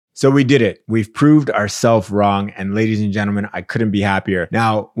So we did it. We've proved ourselves wrong. And ladies and gentlemen, I couldn't be happier.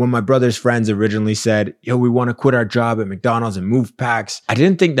 Now, when my brother's friends originally said, yo, we want to quit our job at McDonald's and move packs, I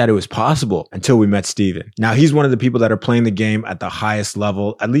didn't think that it was possible until we met Steven. Now, he's one of the people that are playing the game at the highest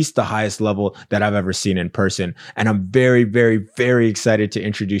level, at least the highest level that I've ever seen in person. And I'm very, very, very excited to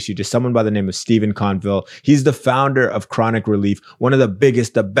introduce you to someone by the name of Steven Conville. He's the founder of Chronic Relief, one of the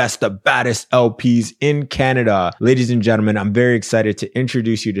biggest, the best, the baddest LPs in Canada. Ladies and gentlemen, I'm very excited to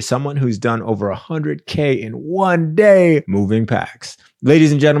introduce you to someone who's done over 100K in one day moving packs.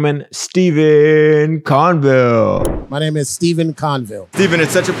 Ladies and gentlemen, Steven Conville. My name is Steven Conville. Steven,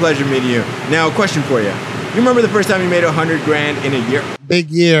 it's such a pleasure meeting you. Now, a question for you. You remember the first time you made 100 grand in a year? Big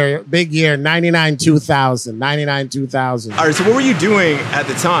year, 99, 2000. All right, so what were you doing at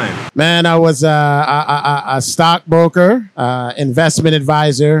the time? Man, I was a stockbroker, investment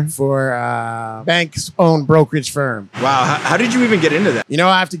advisor for a bank's own brokerage firm. Wow, how did you even get into that? You know,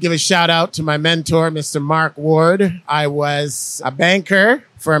 I have to give a shout out to my mentor, Mr. Mark Ward. I was a banker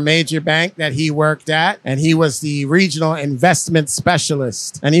for a major bank that he worked at, and he was the regional investment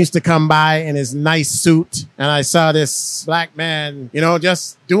specialist. And he used to come by in his nice suit, and I saw this black man, you know,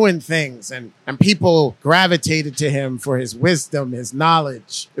 just doing things, and people gravitated to him for his wisdom, his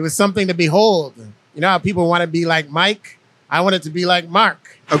knowledge. It was something to behold. You know how people want to be like Mike? I wanted to be like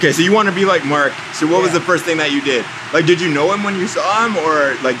Mark. Okay, so you want to be like Mark. So what was the first thing that you did? Like, did you know him when you saw him,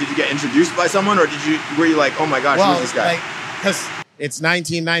 or like, did you get introduced by someone, or were you like, oh my gosh, who's this guy? Because it's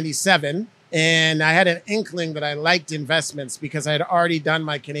 1997, and I had an inkling that I liked investments because I had already done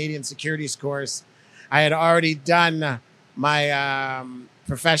my Canadian securities course. I had already done my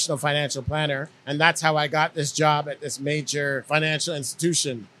professional financial planner, and that's how I got this job at this major financial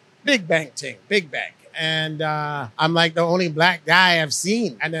institution. Big bank. And I'm like the only black guy I've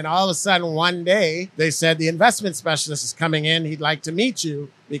seen. And then all of a sudden one day they said the investment specialist is coming in. He'd like to meet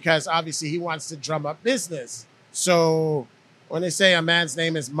you because obviously he wants to drum up business. So when they say a man's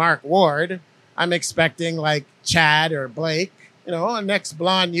name is Mark Ward, I'm expecting like Chad or Blake, you know, a next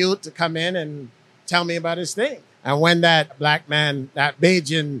blonde youth to come in and tell me about his thing. And when that black man, that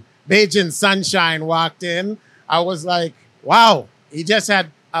Bajan sunshine walked in, I was like, wow, he just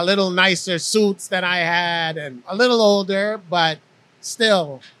had a little nicer suits than I had and a little older, but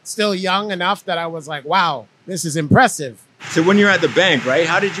still young enough that I was like, wow, this is impressive. So when you're at the bank, right,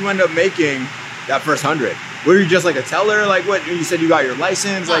 how did you end up making that first 100? Were you just like a teller? Like what? You said you got your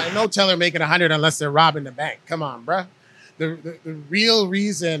license? Like no teller making 100 unless they're robbing the bank. Come on, bruh. The real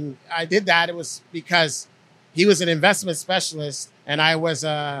reason I did that, it was because he was an investment specialist and I was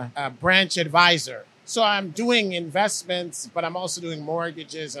a branch advisor. So I'm doing investments, but I'm also doing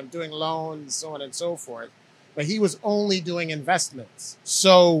mortgages. I'm doing loans, so on and so forth. But he was only doing investments.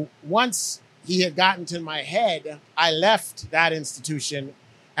 So once he had gotten to my head, I left that institution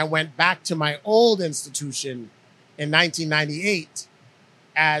and went back to my old institution in 1998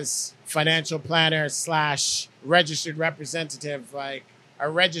 as financial planner / registered representative, like a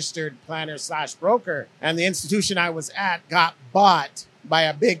registered planner / broker. And the institution I was at got bought by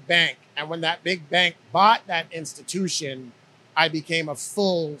a big bank. And when that big bank bought that institution, I became a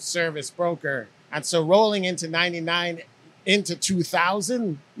full service broker. And so rolling into 99, into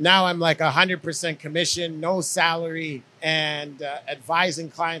 2000, now I'm like 100% commission, no salary, and advising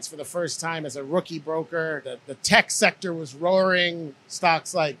clients for the first time as a rookie broker. The tech sector was roaring.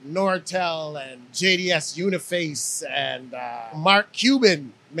 Stocks like Nortel and JDS Uniface and Mark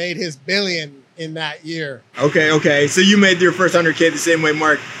Cuban made his billion in that year. Okay. So you made your first 100K the same way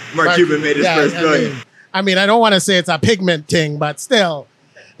Mark Cuban made his first billion. I mean, I don't want to say it's a pigment thing, but still,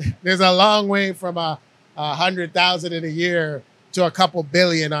 there's a long way from 100,000 in a year to a couple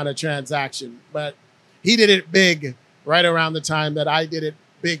billion on a transaction. But he did it big right around the time that I did it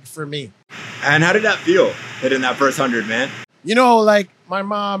big for me. And how did that feel, hitting that first 100, man? You know, like my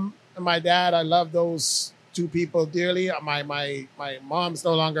mom and my dad, I love those two people dearly. My mom's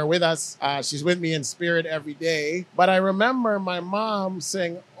no longer with us. She's with me in spirit every day. But I remember my mom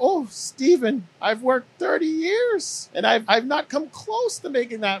saying, oh, Steven, I've worked 30 years and I've not come close to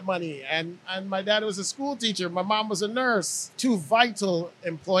making that money. And my dad was a school teacher. My mom was a nurse. Two vital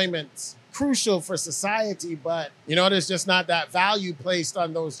employments, crucial for society. But, you know, there's just not that value placed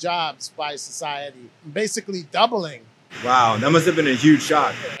on those jobs by society. Basically doubling. Wow, that must have been a huge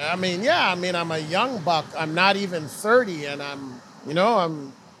shock. I'm a young buck. I'm not even 30, and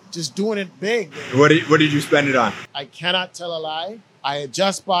I'm just doing it big. What did you spend it on? I cannot tell a lie. I had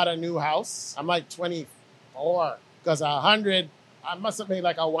just bought a new house. I'm like 24, because 100, I must have made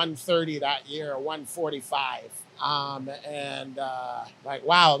like a 130 that year, or 145. Like,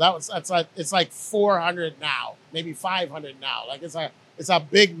 wow, it's like 400 now, maybe 500 now. Like it's It's a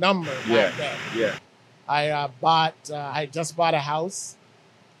big number back then. Yeah. I just bought a house.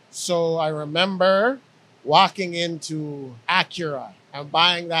 So I remember walking into Acura and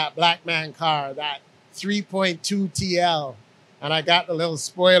buying that black man car, that 3.2 TL. And I got the little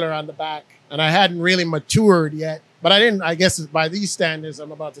spoiler on the back. And I hadn't really matured yet. But I guess by these standards,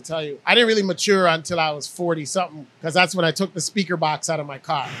 I'm about to tell you, I didn't really mature until I was 40 something, because that's when I took the speaker box out of my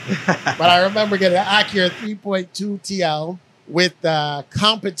car. But I remember getting an Acura 3.2 TL with the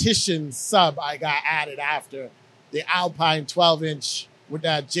competition sub I got added after, the Alpine 12-inch with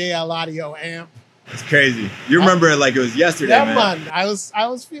that JL Audio amp. It's crazy. You remember it like it was yesterday, Yeah, man. I was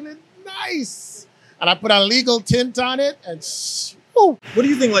feeling nice. And I put a legal tint on it and woo. What do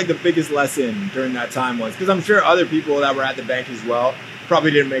you think like the biggest lesson during that time was? Because I'm sure other people that were at the bank as well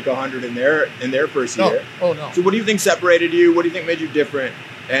probably didn't make 100 in their first year. Oh, no. So what do you think separated you? What do you think made you different?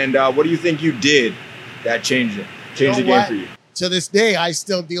 And what do you think you did that changed the game for you? To this day, I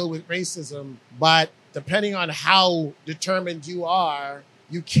still deal with racism, but depending on how determined you are,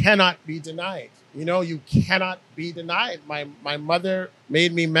 you cannot be denied. You cannot be denied. My mother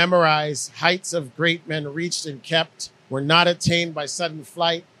made me memorize heights of great men reached and kept were not attained by sudden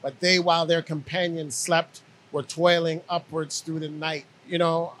flight, but they, while their companions slept, were toiling upwards through the night.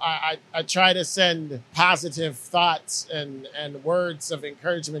 I try to send positive thoughts and words of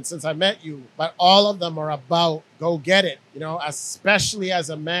encouragement since I met you, but all of them are about go get it, especially as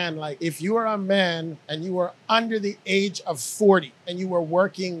a man. Like if you are a man and you were under the age of 40 and you were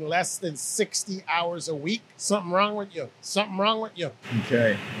working less than 60 hours a week, something wrong with you.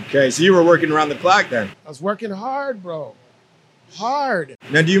 Okay. So you were working around the clock then? I was working hard, bro. Hard.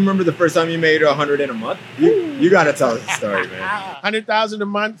 Now, do you remember the first time you made 100 in a month? You got to tell us the story, man. 100,000 a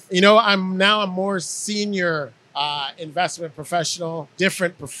month. I'm a more senior investment professional,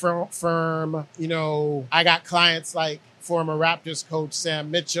 different firm. I got clients like former Raptors coach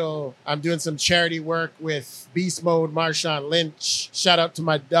Sam Mitchell. I'm doing some charity work with Beast Mode Marshawn Lynch. Shout out to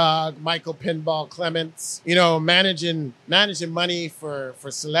my dog, Michael Pinball Clements. Managing money for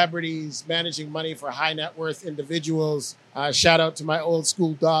celebrities, managing money for high net worth individuals. Shout out to my old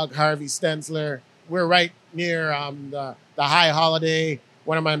school dog, Harvey Stensler. We're right near the High Holiday.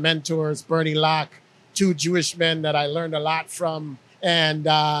 One of my mentors, Bernie Locke, two Jewish men that I learned a lot from. And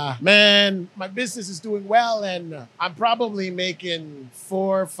man, my business is doing well, and I'm probably making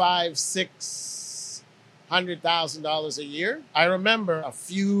 $400,000-$600,000 a year. I remember a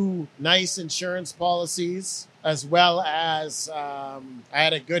few nice insurance policies, as well as I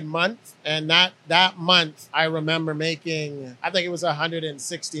had a good month. And that month, I remember making, I think it was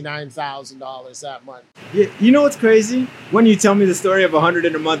 $169,000 that month. Yeah, you know what's crazy? When you tell me the story of 100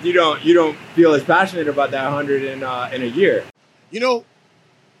 in a month, you don't feel as passionate about that 100 in a year.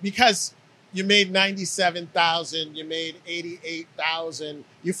 Because you made 97,000, you made 88,000,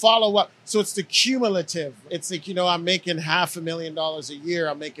 you follow up. So it's the cumulative. It's like, I'm making $500,000 a year.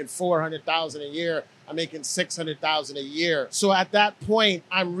 I'm making 400,000 a year. I'm making 600,000 a year. So at that point,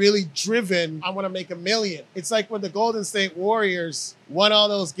 I'm really driven. I want to make $1 million. It's like when the Golden State Warriors won all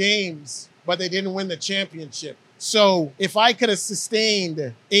those games, but they didn't win the championship. So if I could have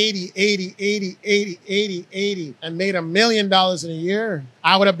sustained 80, and made $1 million in a year,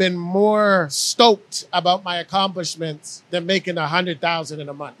 I would have been more stoked about my accomplishments than making 100,000 in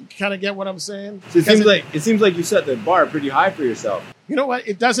a month. You kind of get what I'm saying? So it seems like you set the bar pretty high for yourself. You know what?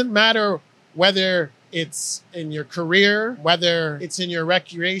 It doesn't matter whether it's in your career, whether it's in your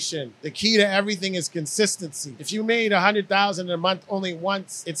recreation. The key to everything is consistency. If you made 100,000 in a month only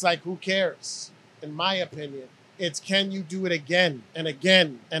once, it's like, who cares? In my opinion. It's can you do it again and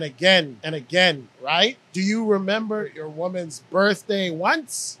again and again and again, right? Do you remember your woman's birthday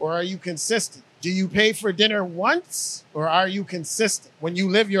once, or are you consistent? Do you pay for dinner once, or are you consistent? When you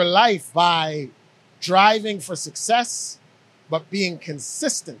live your life by driving for success, but being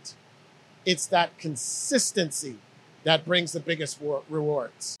consistent, it's that consistency that brings the biggest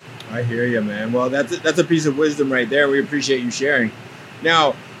rewards. I hear you, man. Well, that's a piece of wisdom right there. We appreciate you sharing.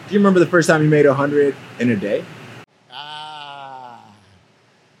 Now, do you remember the first time you made 100 in a day?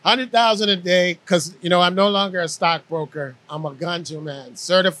 100,000 a day, because I'm no longer a stockbroker. I'm a ganja man,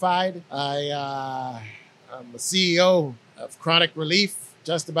 certified. I'm a CEO of Chronic Relief,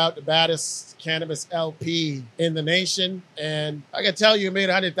 just about the baddest cannabis LP in the nation. And I can tell you made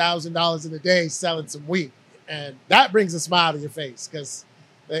 $100,000 in a day selling some weed, and that brings a smile to your face, because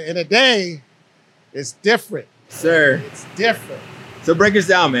in a day, it's different. Sir, it's different. So break us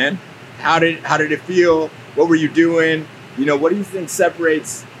down, man. How did it feel? What were you doing? What do you think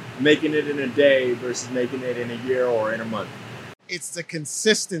separates making it in a day versus making it in a year or in a month? It's the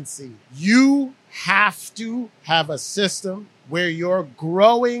consistency. You have to have a system where you're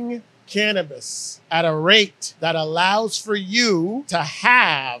growing cannabis at a rate that allows for you to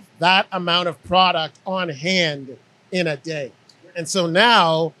have that amount of product on hand in a day. And so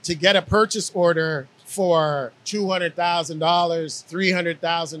now to get a purchase order for $200,000,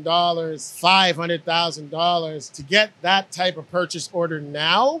 $300,000, $500,000, to get that type of purchase order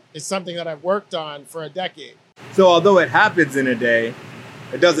now is something that I've worked on for a decade. So although it happens in a day,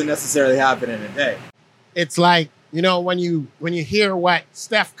 it doesn't necessarily happen in a day. It's like, you know, when you hear what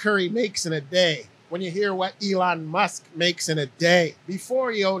Steph Curry makes in a day, when you hear what Elon Musk makes in a day.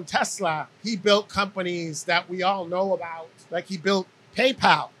 Before he owned Tesla, he built companies that we all know about. Like he built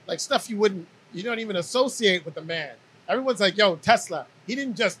PayPal, like stuff you don't even associate with the man. Everyone's like, yo, Tesla. He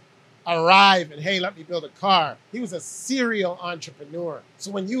didn't just arrive and, hey, let me build a car. He was a serial entrepreneur.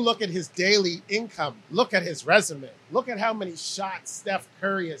 So when you look at his daily income, look at his resume, look at how many shots Steph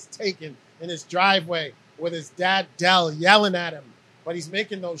Curry has taken in his driveway with his dad, Dell, yelling at him. But he's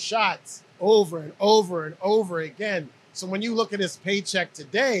making those shots over and over and over again. So when you look at his paycheck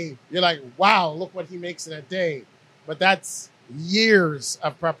today, you're like, wow, look what he makes in a day. But that's years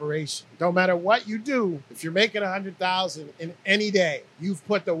of preparation. Don't matter what you do, if you're making 100,000 in any day, you've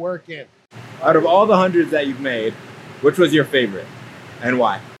put the work in. Out of all the hundreds that you've made, which was your favorite and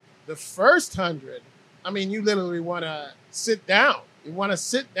why? The first 100, I mean, you literally want to sit down. You want to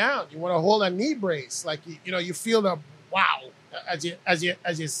sit down. You want to hold a knee brace. Like, you feel the wow as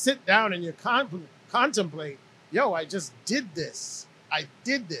you sit down and you contemplate, yo, I just did this. I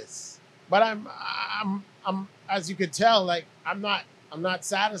did this. But I'm as you could tell, like I'm not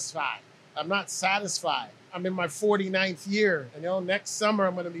satisfied. I'm not satisfied. I'm in my 49th year, and next summer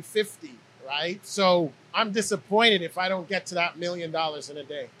I'm going to be 50, right? So I'm disappointed if I don't get to that $1 million in a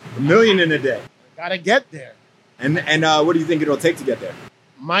day. $1 million in a day. I gotta get there. And what do you think it'll take to get there?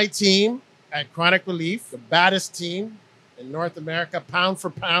 My team at Chronic Relief, the baddest team in North America, pound for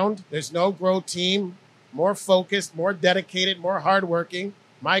pound. There's no grow team more focused, more dedicated, more hardworking.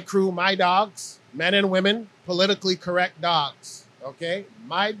 My crew, my dogs, men and women, politically correct dogs, okay?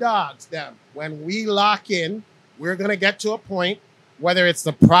 My dogs, them. When we lock in, we're going to get to a point, whether it's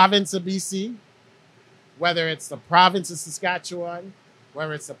the province of BC, whether it's the province of Saskatchewan,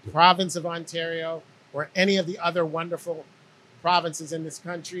 whether it's the province of Ontario, or any of the other wonderful provinces in this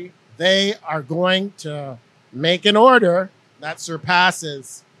country, they are going to make an order that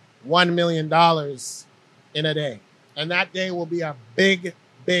surpasses $1 million in a day. And that day will be a big,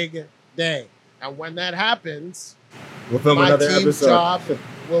 big day. And when that happens, we'll film my another team's episode. job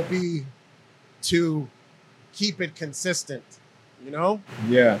will be to keep it consistent.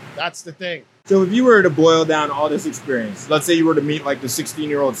 Yeah. That's the thing. So if you were to boil down all this experience, let's say you were to meet like the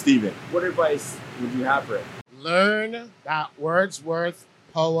 16-year-old Steven, what advice would you have for him? Learn that Wordsworth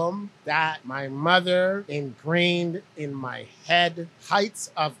poem that my mother ingrained in my head.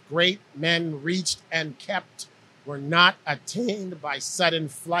 Heights of great men reached and kept were not attained by sudden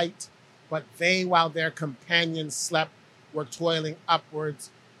flight, but they, while their companions slept, were toiling upwards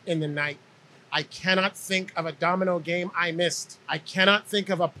in the night. I cannot think of a domino game I missed. I cannot think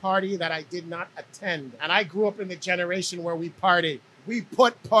of a party that I did not attend. And I grew up in the generation where we partied. We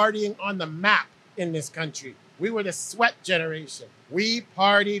put partying on the map in this country. We were the sweat generation. We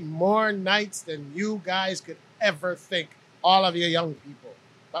partied more nights than you guys could ever think, all of you young people.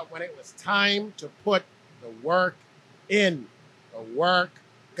 But when it was time to put the work in, the work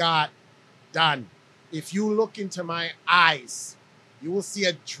got done. If you look into my eyes, you will see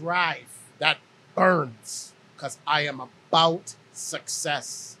a drive that burns, because I am about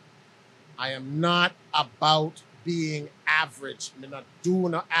success. I am not about being average. I'm not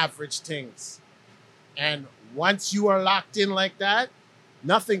doing no average things. And once you are locked in like that,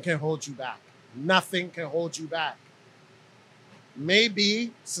 nothing can hold you back. Nothing can hold you back.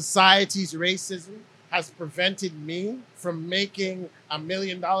 Maybe society's racism has prevented me from making $1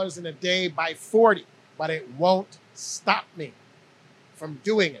 million in a day by 40, but it won't stop me from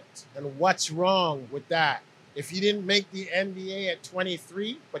doing it. And what's wrong with that? If you didn't make the NBA at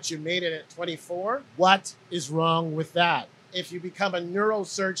 23, but you made it at 24, what is wrong with that? If you become a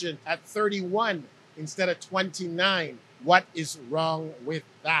neurosurgeon at 31 instead of 29, what is wrong with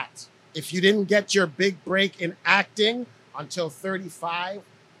that? If you didn't get your big break in acting until 35,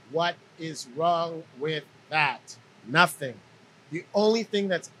 what is wrong with that? Nothing. The only thing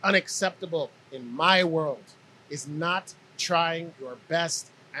that's unacceptable in my world is not trying your best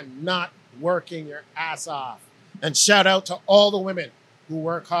and not working your ass off. And shout out to all the women who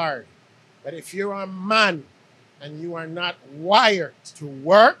work hard. But if you're a man and you are not wired to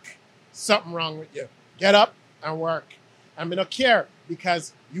work, something wrong with you. Get up and work. I don't care,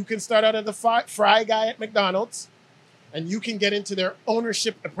 because you can start out as the fry guy at McDonald's. and you can get into their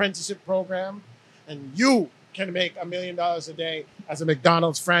ownership apprenticeship program, and you can make $1 million a day as a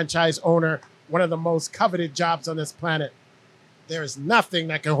McDonald's franchise owner, one of the most coveted jobs on this planet. There is nothing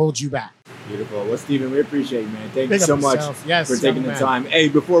that can hold you back. Beautiful. Well, Steven, we appreciate you, man. Thank Big you so up much yourself. Yes, for taking the man. time. Hey,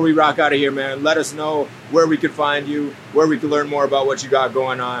 before we rock out of here, man, let us know where we could find you, where we could learn more about what you got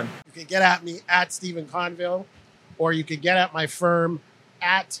going on. You can get at me at Stephen Conville, or you can get at my firm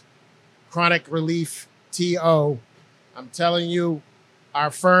at Chronic Relief TO. I'm telling you,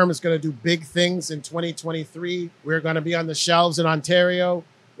 our firm is going to do big things in 2023. We're going to be on the shelves in Ontario.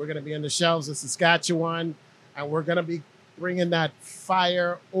 We're going to be on the shelves in Saskatchewan, and we're going to be bringing that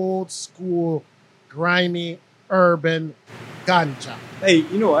fire, old school, grimy, urban ganja. Hey,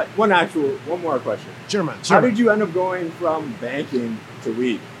 you know what? One more question. Sure, man. How did you end up going from banking to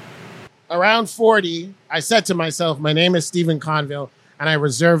weed? Around 40, I said to myself, my name is Stephen Conville, and I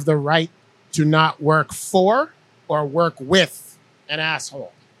reserve the right to not work for or work with an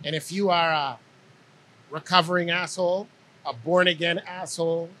asshole. And if you are a recovering asshole, a born-again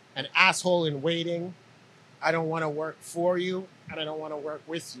asshole, an asshole in waiting, I don't want to work for you, and I don't want to work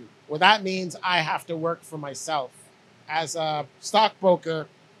with you. Well, that means I have to work for myself. As a stockbroker,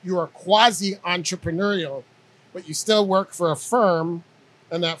 you are quasi-entrepreneurial, but you still work for a firm,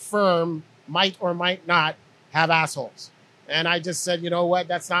 and that firm might or might not have assholes. And I just said, you know what?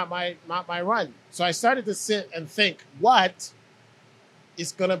 That's not my run. So I started to sit and think, what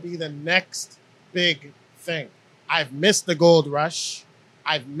is going to be the next big thing? I've missed the gold rush.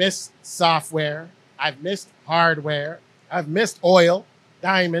 I've missed software. I've missed hardware. I've missed oil,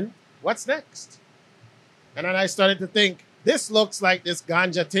 diamond. What's next? And then I started to think, this looks like this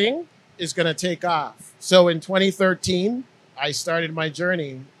ganja thing is going to take off. So in 2013, I started my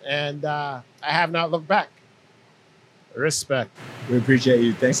journey, and I have not looked back. Respect. We appreciate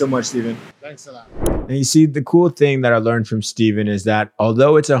you. Thanks so much, Steven. Thanks a lot. And you see, the cool thing that I learned from Steven is that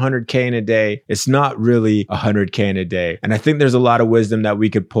although it's 100K in a day, it's not really 100K in a day. And I think there's a lot of wisdom that we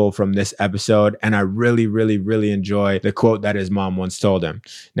could pull from this episode. And I really, really, really enjoy the quote that his mom once told him.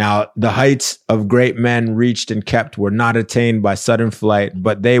 Now, the heights of great men reached and kept were not attained by sudden flight,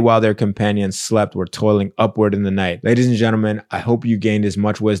 but they, while their companions slept, were toiling upward in the night. Ladies and gentlemen, I hope you gained as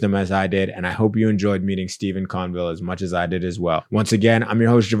much wisdom as I did. And I hope you enjoyed meeting Stephen Conville as much as I did as well. Once again, I'm your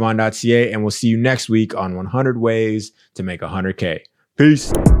host, Javon.ca, and we'll see you next week on 100 Ways to Make 100K.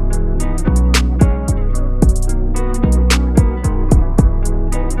 Peace.